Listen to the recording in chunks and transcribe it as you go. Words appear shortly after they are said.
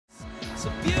It's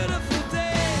a beautiful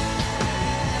day.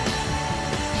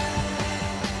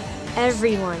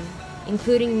 Everyone,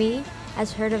 including me,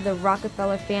 has heard of the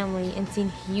Rockefeller family and seen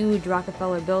huge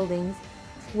Rockefeller buildings.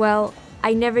 Well,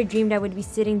 I never dreamed I would be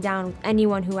sitting down with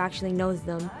anyone who actually knows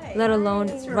them, let alone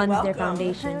runs their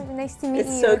foundation. Nice to meet you.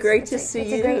 It's so great to see you.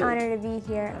 It's a great honor to be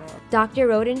here. Dr.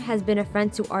 Rodin has been a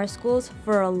friend to our schools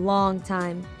for a long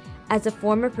time. As a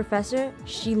former professor,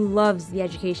 she loves the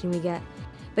education we get,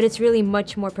 but it's really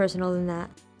much more personal than that.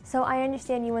 So I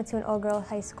understand you went to an all-girls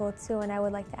high school too, and I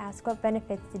would like to ask, what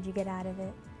benefits did you get out of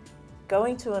it?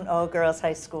 Going to an all-girls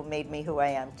high school made me who I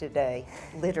am today,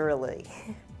 literally.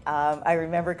 I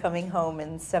remember coming home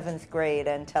in 7th grade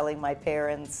and telling my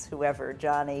parents, whoever,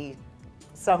 Johnny,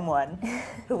 someone,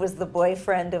 who was the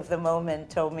boyfriend of the moment,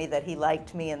 told me that he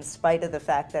liked me in spite of the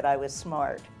fact that I was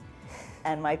smart.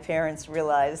 And my parents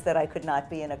realized that I could not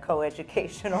be in a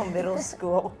co-educational middle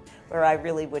school where I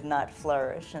really would not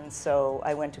flourish. And so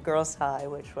I went to Girls High,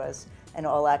 which was an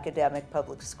all-academic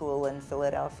public school in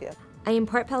Philadelphia. I am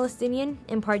part Palestinian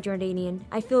and part Jordanian.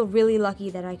 I feel really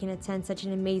lucky that I can attend such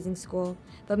an amazing school,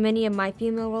 but many of my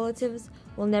female relatives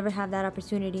will never have that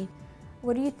opportunity.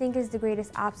 What do you think is the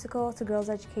greatest obstacle to girls'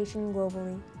 education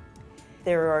globally?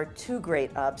 There are two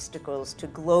great obstacles to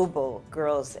global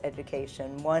girls'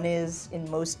 education. One is, in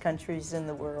most countries in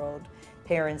the world,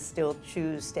 parents still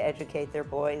choose to educate their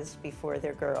boys before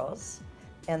their girls.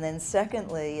 And then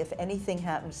secondly, if anything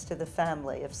happens to the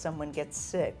family, if someone gets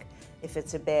sick, if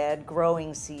it's a bad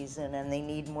growing season and they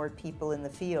need more people in the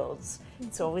fields,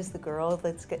 it's always the girl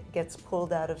that gets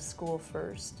pulled out of school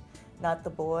first, not the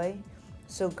boy.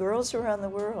 So girls around the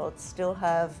world still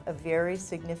have a very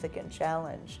significant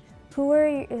challenge. Who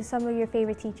were some of your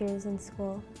favorite teachers in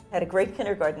school? I had a great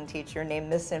kindergarten teacher named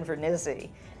Miss Invernizzi,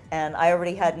 and I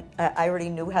already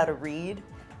knew how to read,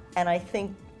 and I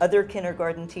think other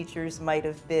kindergarten teachers might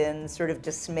have been sort of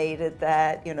dismayed at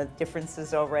that,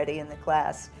 differences already in the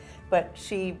class. But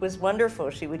she was wonderful.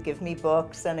 She would give me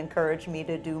books and encourage me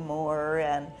to do more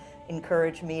and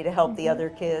encourage me to help the other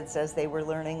kids as they were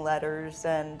learning letters.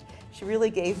 And she really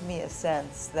gave me a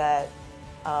sense that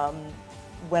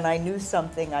when I knew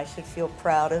something, I should feel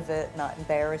proud of it, not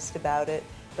embarrassed about it,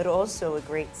 but also a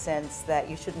great sense that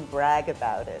you shouldn't brag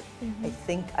about it. I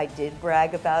think I did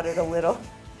brag about it a little.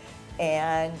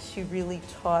 And she really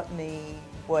taught me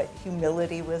what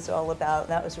humility was all about.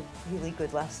 That was a really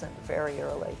good lesson very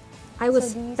early. I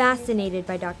was fascinated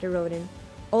by Dr. Rodin.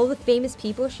 All the famous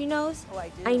people she knows,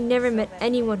 I never met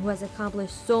anyone who has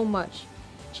accomplished so much.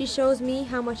 She shows me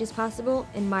how much is possible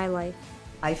in my life.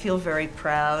 I feel very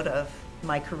proud of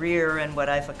my career and what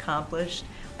I've accomplished.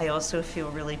 I also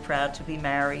feel really proud to be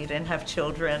married and have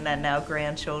children and now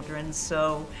grandchildren.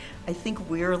 So I think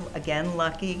we're, again,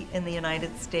 lucky in the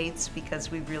United States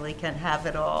because we really can have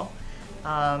it all.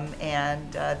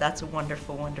 And that's a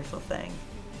wonderful, wonderful thing.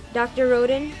 Dr.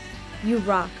 Rodin, you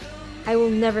rock. I will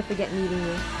never forget meeting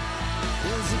you.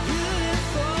 It was a beautiful